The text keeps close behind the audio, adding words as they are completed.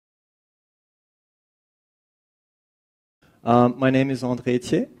My name is André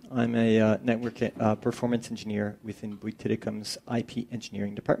Ethier. I'm a network performance engineer within Bouygues Telecom's IP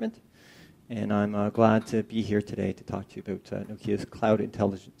engineering department. And I'm glad to be here today to talk to you about Nokia's cloud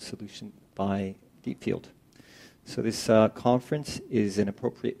intelligence solution by Deepfield. So this conference is an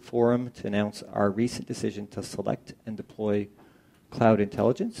appropriate forum to announce our recent decision to select and deploy cloud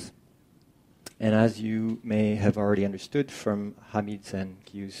intelligence. And as you may have already understood from Hamid's and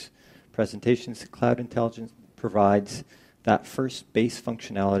Gu's presentations, cloud intelligence provides that first base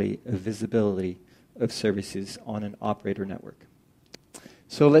functionality of visibility of services on an operator network.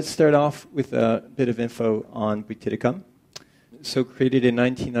 So let's start off with a bit of info on Bouygues Telecom. So created in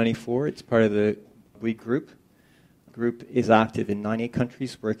 1994, it's part of the Bouygues Group. The group is active in 98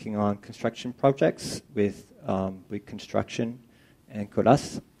 countries working on construction projects with Bouygues Construction and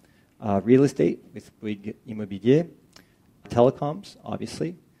Colas, real estate with Bouygues Immobilier, telecoms,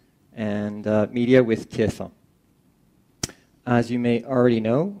 obviously, and media with TF1. As you may already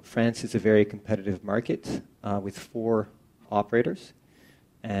know, France is a very competitive market with 4 operators.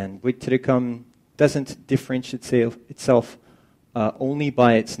 And Bouygues Telecom doesn't differentiate itself only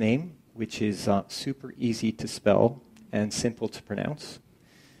by its name, which is super easy to spell and simple to pronounce.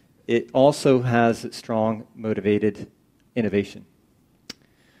 It also has strong, motivated innovation.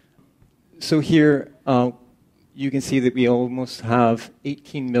 So here you can see that we almost have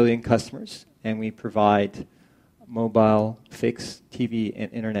 18 million customers, and we provide mobile, fixed, TV,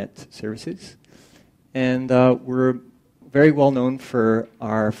 and internet services. And we're very well known for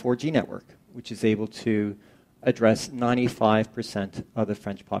our 4G network, which is able to address 95% of the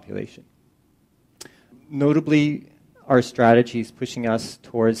French population. Notably, our strategy is pushing us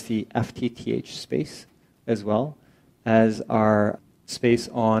towards the FTTH space as well as our space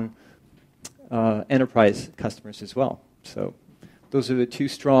on enterprise customers as well. So those are the 2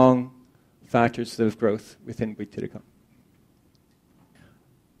 strong factors of growth within Bouygues Telecom.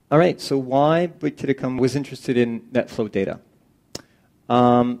 All right, so why Bouygues Telecom was interested in NetFlow data?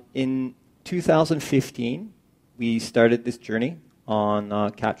 In 2015, we started this journey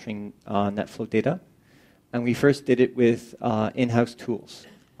on capturing NetFlow data, and we first did it with in-house tools,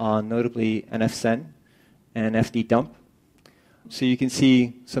 notably NFSen and FDDump. So you can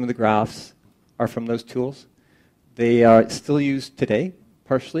see some of the graphs are from those tools. They are still used today,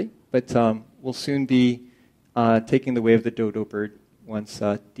 partially, but will soon be taking the way of the dodo bird once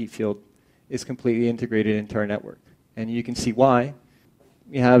Deepfield is completely integrated into our network. And you can see why.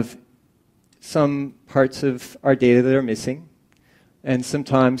 We have some parts of our data that are missing, and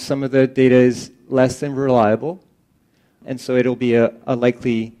sometimes some of the data is less than reliable, and so it'll be a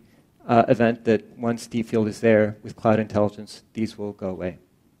likely event that once Deepfield is there with cloud intelligence, these will go away.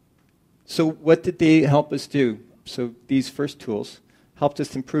 So what did they help us do? So these first tools helped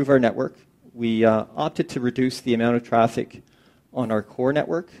us improve our network. We opted to reduce the amount of traffic on our core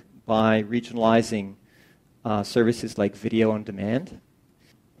network by regionalizing services like video on demand.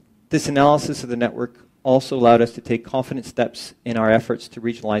 This analysis of the network also allowed us to take confident steps in our efforts to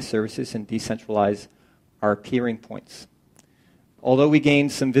regionalize services and decentralize our peering points. Although we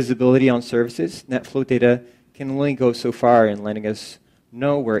gained some visibility on services, NetFlow data can only go so far in letting us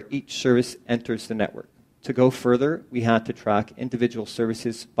know where each service enters the network. To go further, we had to track individual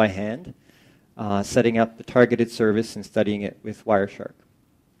services by hand, setting up the targeted service and studying it with Wireshark.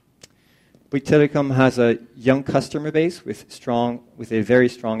 Bouygues Telecom has a young customer base with a very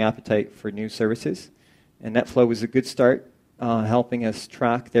strong appetite for new services, and NetFlow was a good start, helping us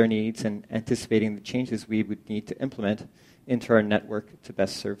track their needs and anticipating the changes we would need to implement into our network to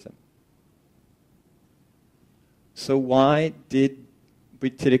best serve them. So why did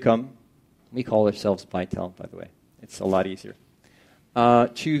Bouygues Telecom, we call ourselves Bytel, by the way, it's a lot easier,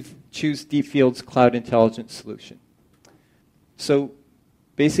 choose Deepfield's cloud intelligence solution? So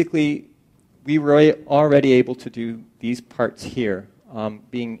basically, we were already able to do these parts here,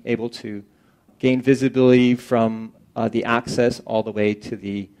 being able to gain visibility from the access all the way to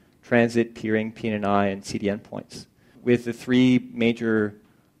the transit, peering, PNI, and CDN points, with the 3 major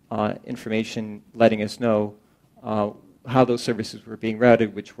information letting us know how those services were being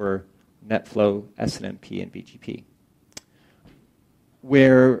routed, which were NetFlow, SNMP, and BGP.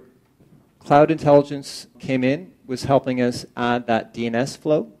 Where cloud intelligence came in was helping us add that DNS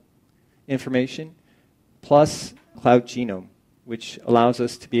flow information, plus cloud genome, which allows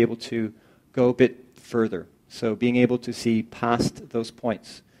us to be able to go a bit further. So being able to see past those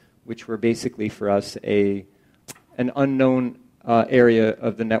points, which were basically for us an unknown area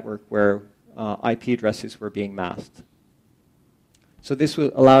of the network where IP addresses were being masked. So this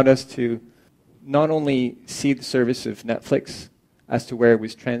allowed us to not only see the service of Netflix as to where it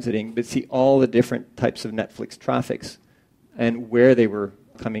was transiting, but see all the different types of Netflix traffics and where they were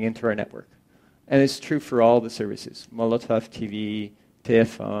coming into our network. And it's true for all the services, Molotov TV,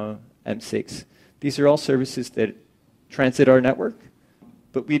 TF1, M6. These are all services that transit our network,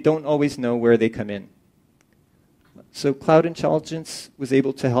 but we don't always know where they come in. So Cloud Intelligence was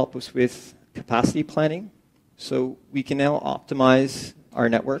able to help us with capacity planning. So we can now optimize our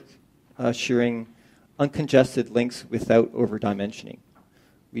network, assuring uncongested links without over-dimensioning.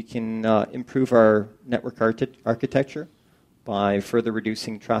 We can improve our network architecture by further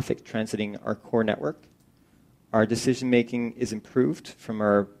reducing traffic transiting our core network. Our decision-making is improved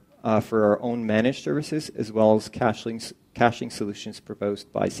for our own managed services, as well as caching solutions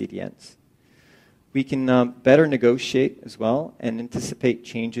proposed by CDNs. We can better negotiate as well and anticipate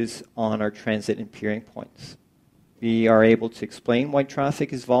changes on our transit and peering points. We are able to explain why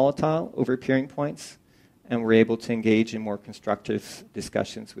traffic is volatile over peering points, and we're able to engage in more constructive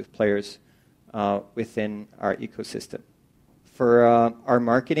discussions with players within our ecosystem. For our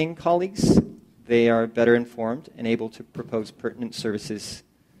marketing colleagues, they are better informed and able to propose pertinent services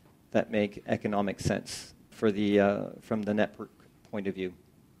that make economic sense from the network point of view.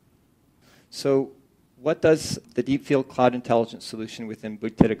 So what does the Deepfield Cloud Intelligence solution within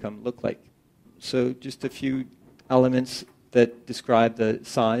Bouygues Telecom look like? So just a few elements that describe the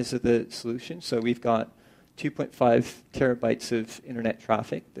size of the solution. So we've got 2.5 terabytes of internet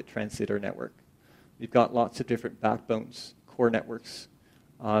traffic that transit our network. We've got lots of different backbones, core networks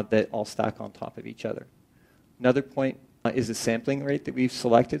that all stack on top of each other. Another point is the sampling rate that we've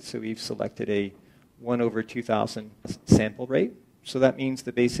selected. So we've selected a 1/2000 sample rate. So that means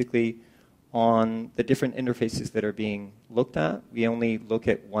that basically on the different interfaces that are being looked at, we only look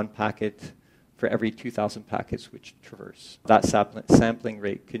at one packet for every 2,000 packets which traverse. That sampling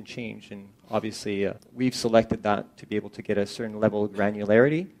rate can change, and obviously we've selected that to be able to get a certain level of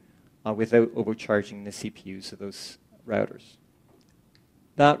granularity without overcharging the CPUs of those routers.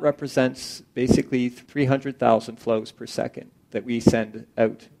 That represents basically 300,000 flows per second that we send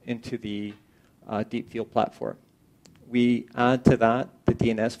out into the Deepfield platform. We add to that the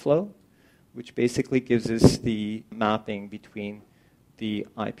DNS flow, which basically gives us the mapping between the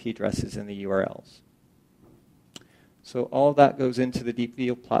IP addresses and the URLs. So all of that goes into the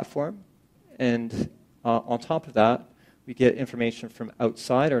Deepfield platform, and on top of that, we get information from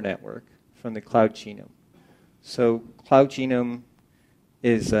outside our network, from the Cloud Genome. So Cloud Genome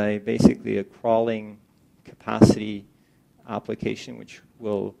is basically a crawling capacity application which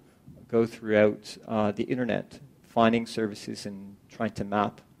will go throughout the internet, finding services and trying to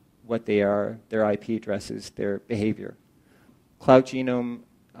map what they are, their IP addresses, their behavior. Cloud Genome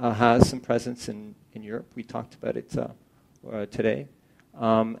has some presence in Europe. We talked about it today.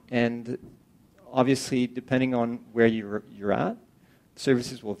 And obviously, depending on where you're at,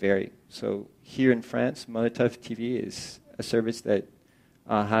 services will vary. So here in France, Molotov TV is a service that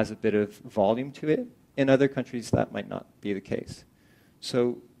has a bit of volume to it. In other countries, that might not be the case.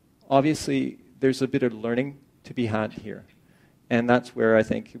 So obviously, there's a bit of learning to be had here. And that's where I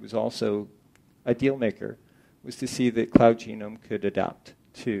think it was also a deal maker, was to see that Cloud Genome could adapt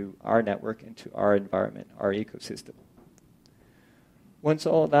to our network and to our environment, our ecosystem. Once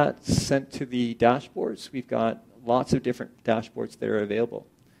all of that's sent to the dashboards, we've got lots of different dashboards that are available.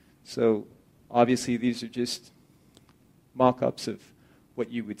 So obviously these are just mock-ups of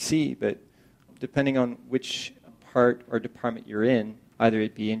what you would see, but depending on which part or department you're in, either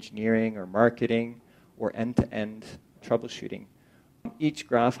it be engineering or marketing or end-to-end troubleshooting, each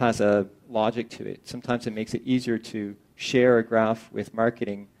graph has a logic to it. Sometimes it makes it easier to share a graph with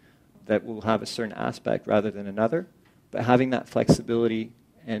marketing that will have a certain aspect rather than another. But having that flexibility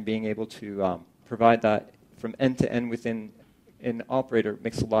and being able to provide that from end to end within an operator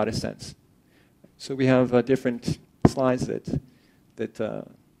makes a lot of sense. So we have different slides that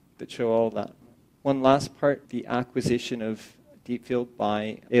show all that. One last part, the acquisition of Deepfield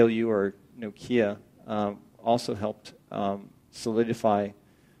by ALU or Nokia also helped solidify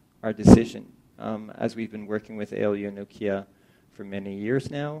our decision, as we've been working with ALU and Nokia for many years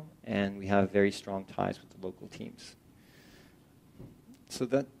now, and we have very strong ties with the local teams. So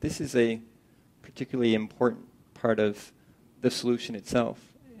that this is a particularly important part of the solution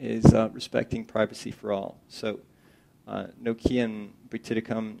itself, is respecting privacy for all. So Nokia and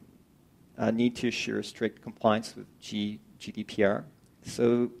Bouygues Telecom need to assure strict compliance with GDPR.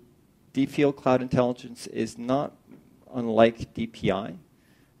 So Deepfield Cloud Intelligence is not unlike DPI,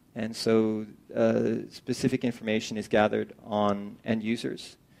 and so specific information is gathered on end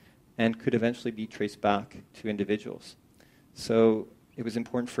users and could eventually be traced back to individuals. So it was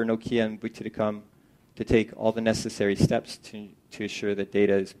important for Nokia and Bouygues Telecom to take all the necessary steps to assure that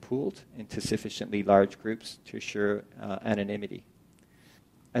data is pooled into sufficiently large groups to assure anonymity.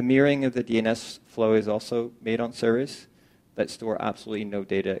 A mirroring of the DNS flow is also made on servers that store absolutely no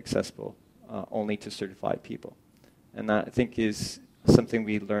data accessible only to certified people. And that, I think, is something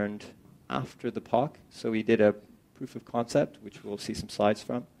we learned after the POC. So we did a proof of concept, which we'll see some slides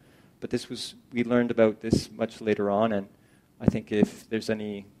from. But we learned about this much later on, and I think if there's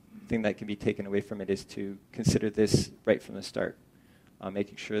anything that can be taken away from it is to consider this right from the start,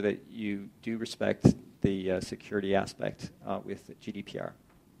 making sure that you do respect the security aspect with GDPR.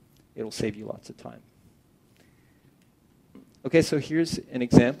 It'll save you lots of time. Okay, so here's an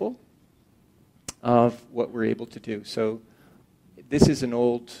example of what we're able to do. So this is an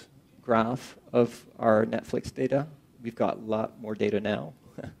old graph of our Netflix data. We've got a lot more data now.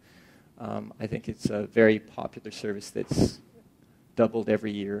 I think it's a very popular service that's doubled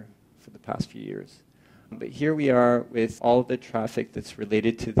every year for the past few years. But here we are with all of the traffic that's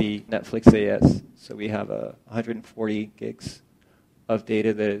related to the Netflix AS. So we have 140 gigs of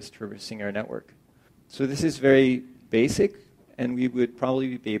data that is traversing our network. So this is very basic, and we would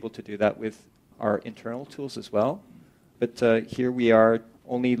probably be able to do that with our internal tools as well. But here we are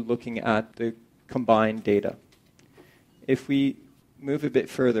only looking at the combined data. If we move a bit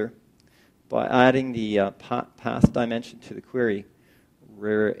further, by adding the path dimension to the query,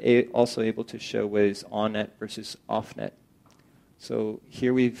 we're also able to show what is on-net versus off-net. So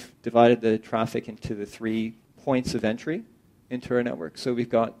here we've divided the traffic into the 3 points of entry into our network. So we've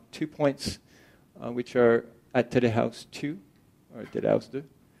got 2 points which are at Telehouse 2, or Telehouse 2.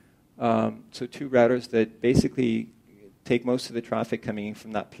 So 2 routers that basically take most of the traffic coming in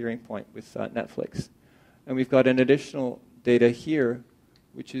from that peering point with Netflix. And we've got an additional data here,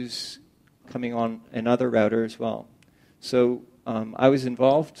 which is coming on another router as well. So I was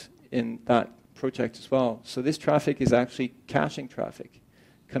involved in that project as well. So this traffic is actually caching traffic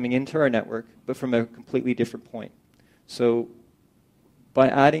coming into our network, but from a completely different point. So by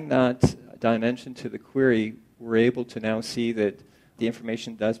adding that dimension to the query, we're able to now see that the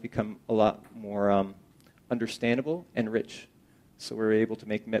information does become a lot more understandable and rich. So we're able to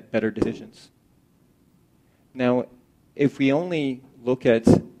make better decisions. Now, if we only look at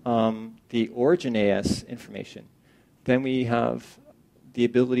the origin AS information, then we have the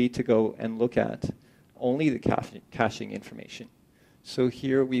ability to go and look at only the caching information. So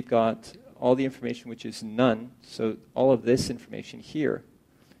here we've got all the information which is none. So all of this information here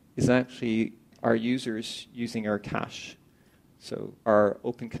is actually our users using our cache. So our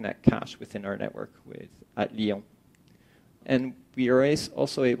Open Connect cache within our network at Lyon. And we are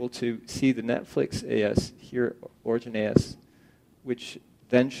also able to see the Netflix AS here, origin AS, which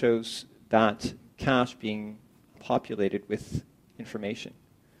then shows that cache being populated with information.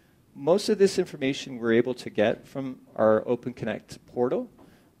 Most of this information we're able to get from our Open Connect portal,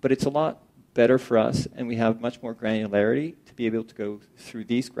 but it's a lot better for us, and we have much more granularity to be able to go through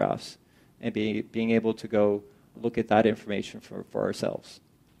these graphs and being able to go look at that information for ourselves.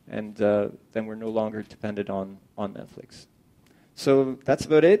 And then we're no longer dependent on Netflix. So that's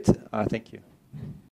about it. Thank you.